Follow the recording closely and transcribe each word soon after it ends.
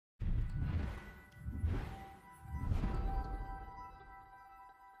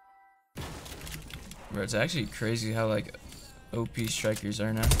Bro, it's actually crazy how like OP strikers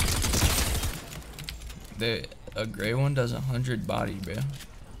are now. A gray one does 100 body, bro.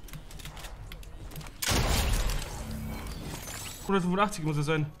 185 muss es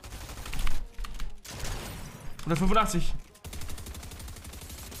sein. 185.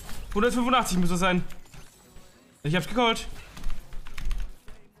 185 muss es sein. Ich hab's gecallt.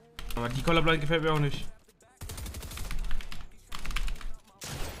 Aber die Colorblind gefällt mir auch nicht.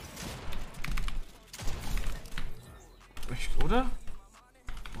 Oder?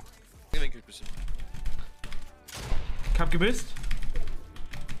 Ich hab gebisst.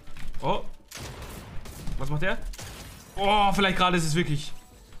 Oh. Was macht der? Oh, vielleicht gerade ist es wirklich.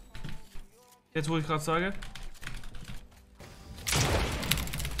 Jetzt, wo ich gerade sage.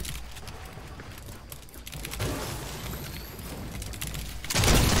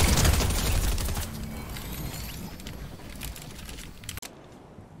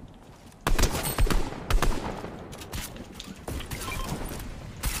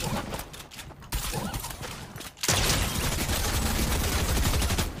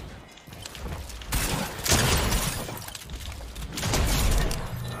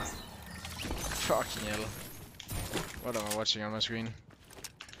 Fucking hell. What am I watching on my screen?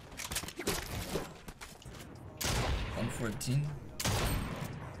 114.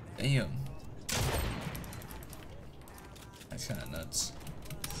 Damn. That's kinda nuts.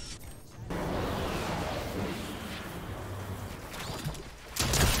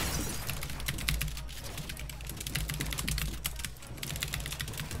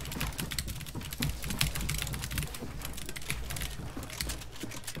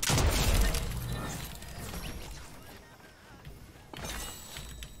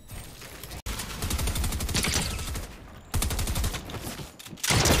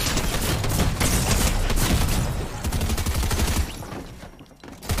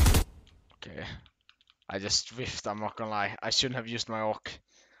 I just whiffed, I'm not gonna lie. I shouldn't have used my orc.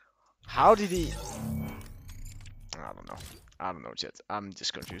 How did he... I don't know. I don't know yet. I'm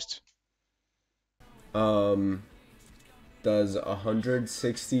just confused. Does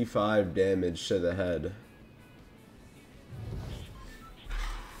 165 damage to the head.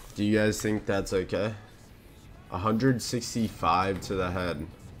 Do you guys think that's okay? 165 to the head.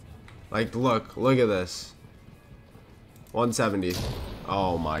 Like, look at this. 170.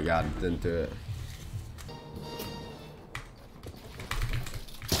 Oh my god, didn't do it.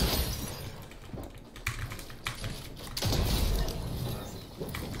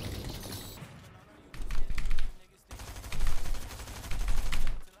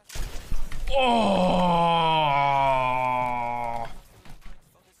 Oh!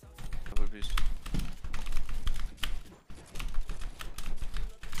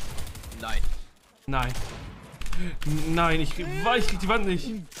 Nein. Nein. Nein, ich krieg die Wand nicht.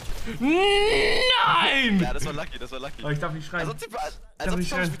 Nein! Ja, das war lucky, das war lucky. Oh, ich darf nicht schreien. Also ob ich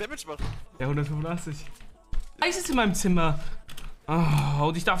Damage mache. Ja, 185. Eis ist in meinem Zimmer. Oh,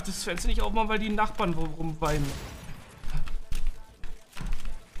 und ich darf das Fenster nicht aufmachen, weil die Nachbarn rumweinen.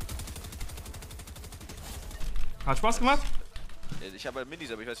 Hat Spaß gemacht? Ich habe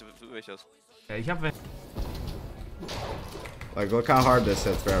Minis, aber ich weiß nicht, welches. Ja, ich hab weg. Like, look how hard this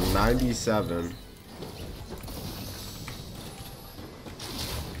hits, bro. 97.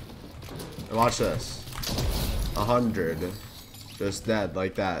 And watch this. 100. Just dead,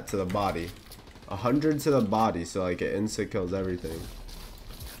 like that, to the body. 100 to the body, so like it insta kills everything.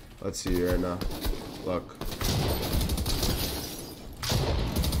 Let's see right now. Look.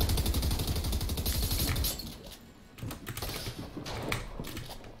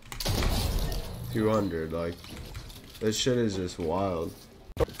 $200, like, this shit is just wild.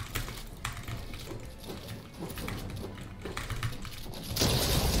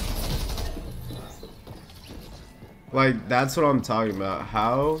 Like, that's what I'm talking about.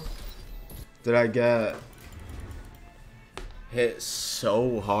 How did I get hit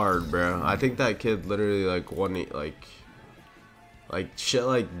so hard, bro? I think that kid literally like like shit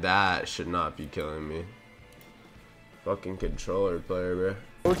like that should not be killing me. Fucking controller player, bro.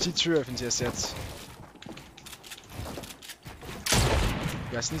 Ulti treffen sie es jetzt.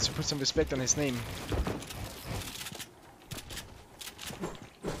 You guys need to put some respect on his name.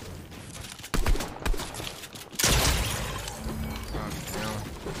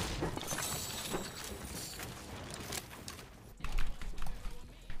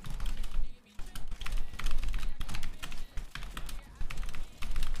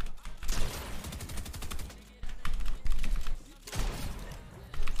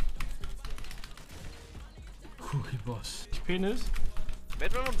 Cookie Boss. Penis?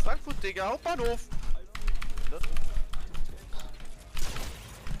 Medrun und Frankfurt, Digga, Hauptbahnhof!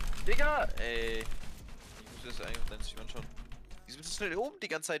 Digga, ey. das eigentlich, dann sieht man schon. Die sind so schnell oben die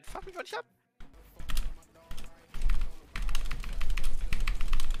ganze Zeit. Fuck mich mal nicht ab.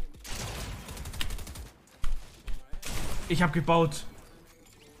 Ich hab gebaut.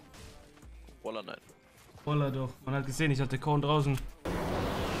 Voila, nein. Voller doch. Man hat gesehen, ich hatte Cone draußen.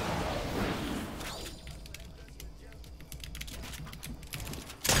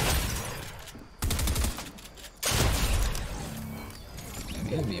 It's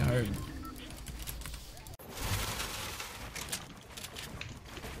gonna be hard.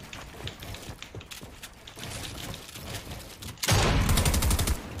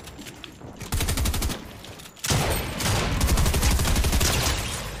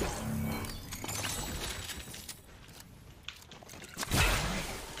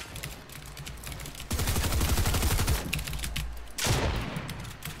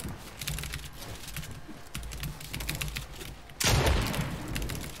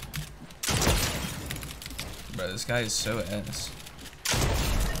 Bro, this guy is so ass.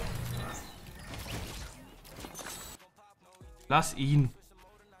 Lass ihn.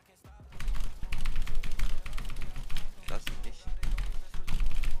 Lass ihn nicht.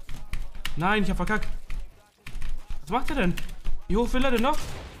 Nein, ich hab verkackt. Was macht er denn? Wie hoch will er denn noch?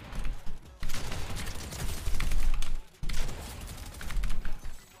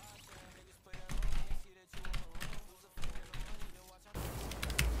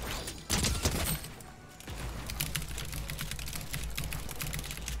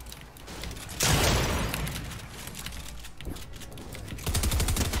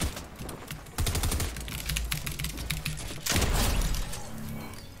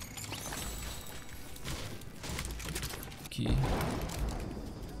 Key.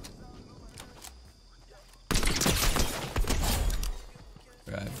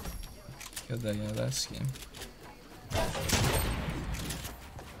 Right. Killed that guy last game.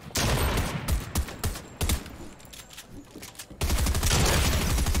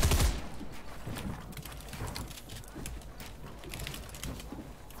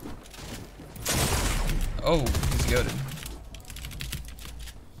 Oh, he's goated.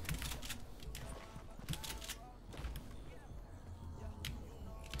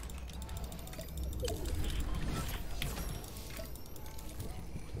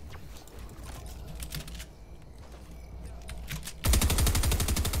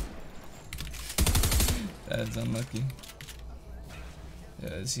 That's unlucky.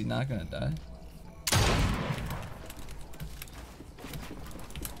 Is he not gonna die?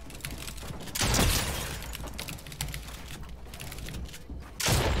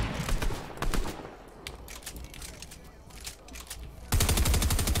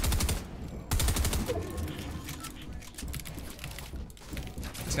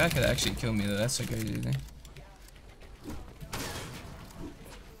 This guy could actually kill me though, that's so crazy thing.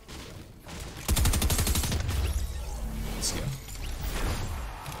 Let's go.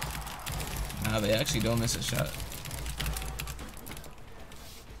 Nah, they actually don't miss a shot.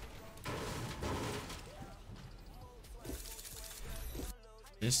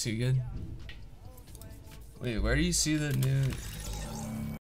 It's too good. Wait, where do you see the new